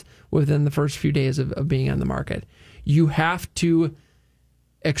websites within the first few days of being on the market. You have to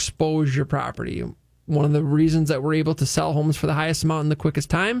expose your property. One of the reasons that we're able to sell homes for the highest amount in the quickest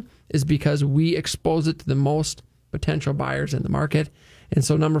time is because we expose it to the most potential buyers in the market. And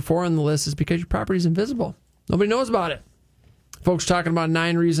so number 4 on the list is because your property is invisible. Nobody knows about it. Folks talking about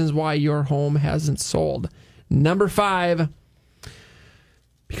 9 reasons why your home hasn't sold. Number 5,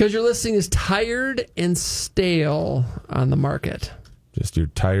 because your listing is tired and stale on the market. Just your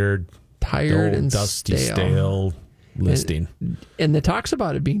tired and dusty, stale listing. And it talks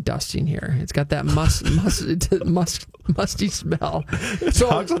about it being dusty in here. It's got that musty smell. It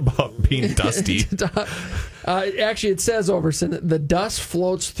talks about being dusty. Actually, it says, Overson, the dust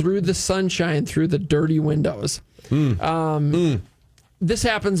floats through the sunshine through the dirty windows. This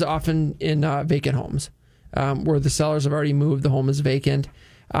happens often in vacant homes where the sellers have already moved. The home is vacant.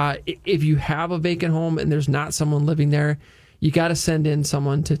 If you have a vacant home and there's not someone living there, you got to send in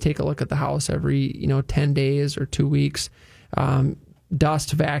someone to take a look at the house every 10 days or 2 weeks.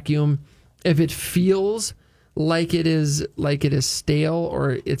 Dust, vacuum. If it feels like it is stale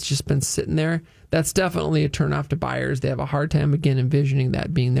or it's just been sitting there, that's definitely a turnoff to buyers. They have a hard time again envisioning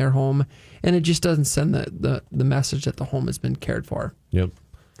that being their home, and it just doesn't send the message that the home has been cared for. Yep.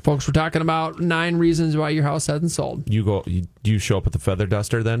 Folks, we're talking about 9 reasons why your house hasn't sold. Do you show up with the feather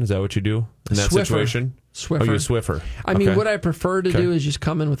duster then? Is that what you do in that situation? Swiffer. Oh, you're a Swiffer. I mean, what I prefer to do is just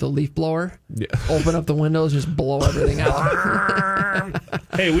come in with a leaf blower, open up the windows, just blow everything out.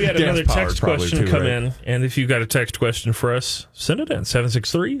 Hey, we had another text question come right? in, and if you've got a text question for us, send it in.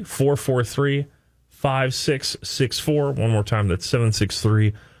 763-443-5664. One more time, that's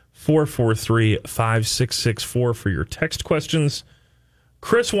 763-443-5664 for your text questions.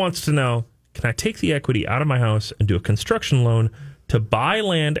 Chris wants to know, can I take the equity out of my house and do a construction loan to buy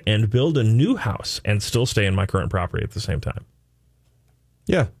land and build a new house and still stay in my current property at the same time?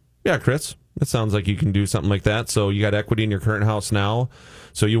 Yeah, Chris. It sounds like you can do something like that. So you got equity in your current house now.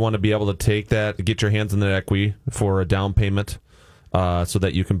 So you want to be able to take that, get your hands on that equity for a down payment so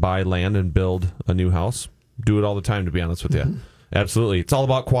that you can buy land and build a new house. Do it all the time, to be honest with you. Absolutely. It's all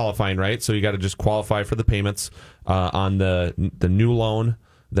about qualifying, right? So you got to just qualify for the payments on the new loan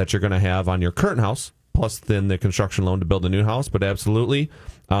that you're going to have on your current house, plus then the construction loan to build a new house. But absolutely,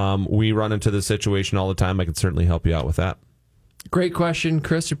 we run into this situation all the time. I can certainly help you out with that. Great question,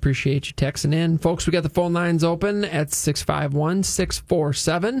 Chris. Appreciate you texting in. Folks, we got the phone lines open at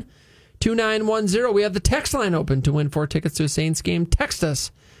 651-647-2910. We have the text line open to win 4 tickets to a Saints game. Text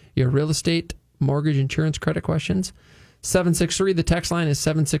us your real estate, mortgage, insurance, credit questions. 763. The text line is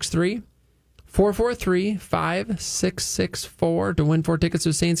 763-443-5664 to win 4 tickets to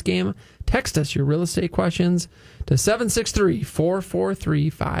a Saints game. Text us your real estate questions to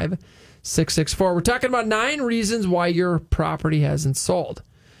 763-443-5664. We're talking about 9 reasons why your property hasn't sold.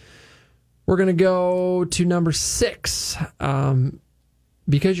 We're going to go to number 6,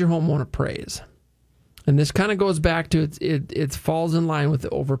 because your home won't appraise. And this kind of goes back to it falls in line with the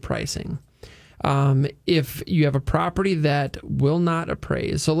overpricing. If you have a property that will not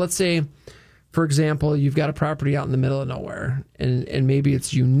appraise, so let's say, for example, you've got a property out in the middle of nowhere, and maybe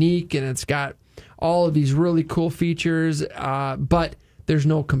it's unique and it's got all of these really cool features, but there's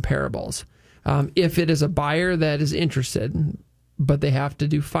no comparables. If it is a buyer that is interested, but they have to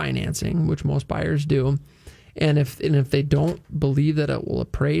do financing, which most buyers do, and if they don't believe that it will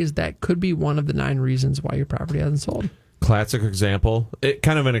appraise, that could be one of the 9 reasons why your property hasn't sold. Classic example,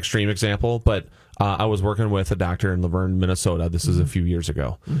 kind of an extreme example, but I was working with a doctor in Laverne, Minnesota. This is a few years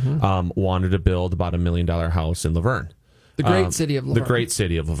ago. Wanted to build about $1 million house in Laverne. The great city of Laverne. The great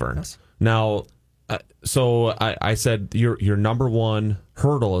city of Laverne. Yes. Now, so I said your number one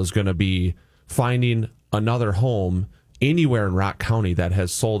hurdle is going to be finding another home anywhere in Rock County that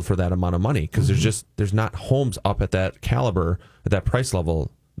has sold for that amount of money, because there's not homes up at that caliber, at that price level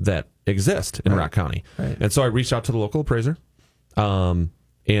that exist in Rock County. Right. And so I reached out to the local appraiser and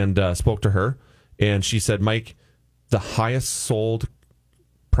spoke to her, and she said, Mike, the highest sold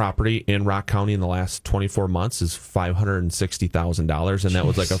property in Rock County in the last 24 months is $560,000, and that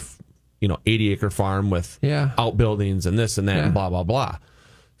was like a 80-acre farm with outbuildings and this and that and blah blah blah.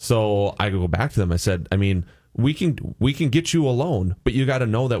 So I go back to them. I said, I mean, we can get you a loan, but you got to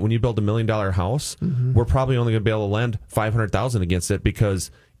know that when you build $1 million house, we're probably only going to be able to lend $500,000 against it, because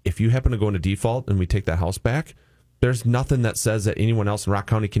if you happen to go into default and we take that house back, there's nothing that says that anyone else in Rock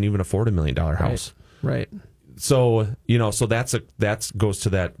County can even afford $1 million house. Right. So so that goes to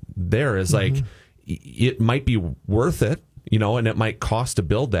that. There is like, it might be worth it, and it might cost to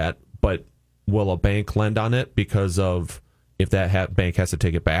build that, but will a bank lend on it? Because of, if that bank has to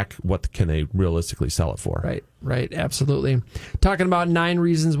take it back, what can they realistically sell it for? Right, absolutely. Talking about 9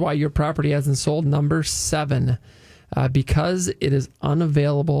 reasons why your property hasn't sold. Number 7, because it is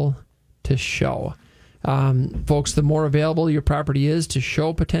unavailable to show. Folks, the more available your property is to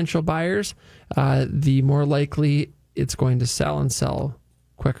show potential buyers, the more likely it's going to sell and sell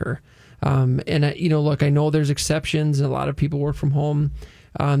quicker. Look, I know there's exceptions, and a lot of people work from home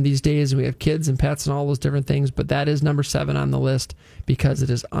these days. We have kids and pets and all those different things, but that is number 7 on the list because it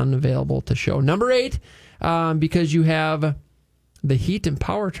is unavailable to show. Number 8, because you have the heat and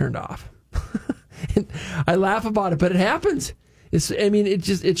power turned off. I laugh about it, but it happens.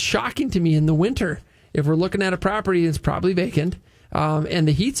 It's shocking to me in the winter. If we're looking at a property that's probably vacant, and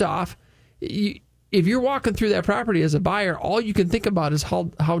the heat's off, if you're walking through that property as a buyer, all you can think about is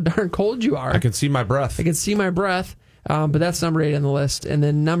how darn cold you are. I can see my breath. But that's number 8 on the list. And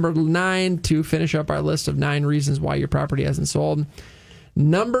then number 9, to finish up our list of 9 reasons why your property hasn't sold.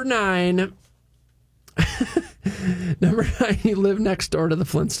 Number 9, you live next door to the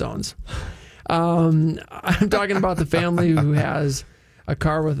Flintstones. I'm talking about the family who has a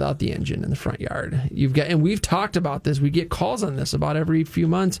car without the engine in the front yard. And we've talked about this. We get calls on this about every few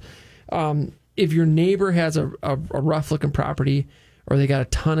months. If your neighbor has a rough looking property, or they got a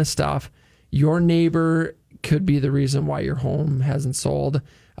ton of stuff, your neighbor could be the reason why your home hasn't sold.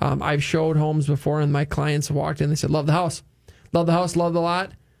 I've showed homes before, and my clients walked in. They said, love the house, love the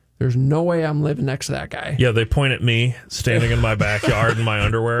lot. There's no way I'm living next to that guy. Yeah, they point at me standing in my backyard in my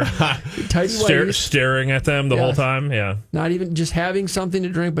underwear, staring at them the whole time. Yeah, not even just having something to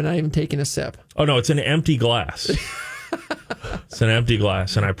drink, but not even taking a sip. Oh no, it's an empty glass. It's an empty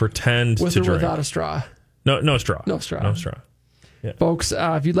glass, and I pretend with to or drink. Without a straw. No straw. No straw. No straw. Yeah. Folks,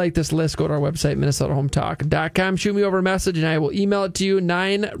 if you'd like this list, go to our website, MinnesotaHometalk.com. Shoot me over a message, and I will email it to you.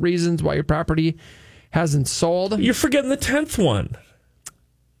 9 reasons why your property hasn't sold. You're forgetting the 10th one.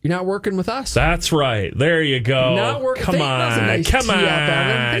 You're not working with us. That's right. There you go. Not working. Come on. Thanks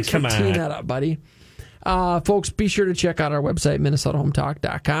for teeing that up, buddy. Folks, be sure to check out our website,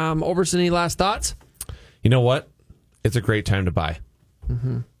 MinnesotaHometalk.com. Overson, any last thoughts? You know what? It's a great time to buy.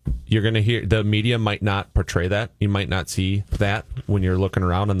 Mm-hmm. You're going to hear, the media might not portray that. You might not see that when you're looking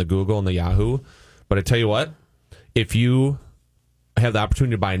around on the Google and the Yahoo. But I tell you what, if you have the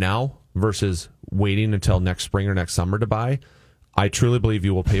opportunity to buy now versus waiting until next spring or next summer to buy, I truly believe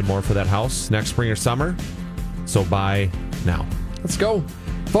you will pay more for that house next spring or summer. So buy now. Let's go.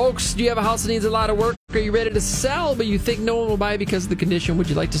 Folks, do you have a house that needs a lot of work? Are you ready to sell, but you think no one will buy because of the condition? Would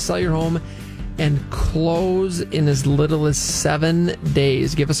you like to sell your home and close in as little as 7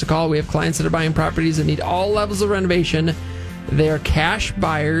 days? Give us a call. We have clients that are buying properties that need all levels of renovation. They are cash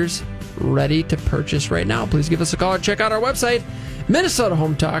buyers ready to purchase right now. Please give us a call or check out our website,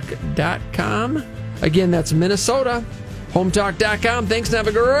 MinnesotaHometalk.com. Again, that's MinnesotaHometalk.com. Thanks and have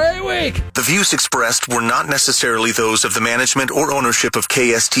a great week. The views expressed were not necessarily those of the management or ownership of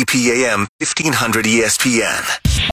KSTP AM 1500 ESPN.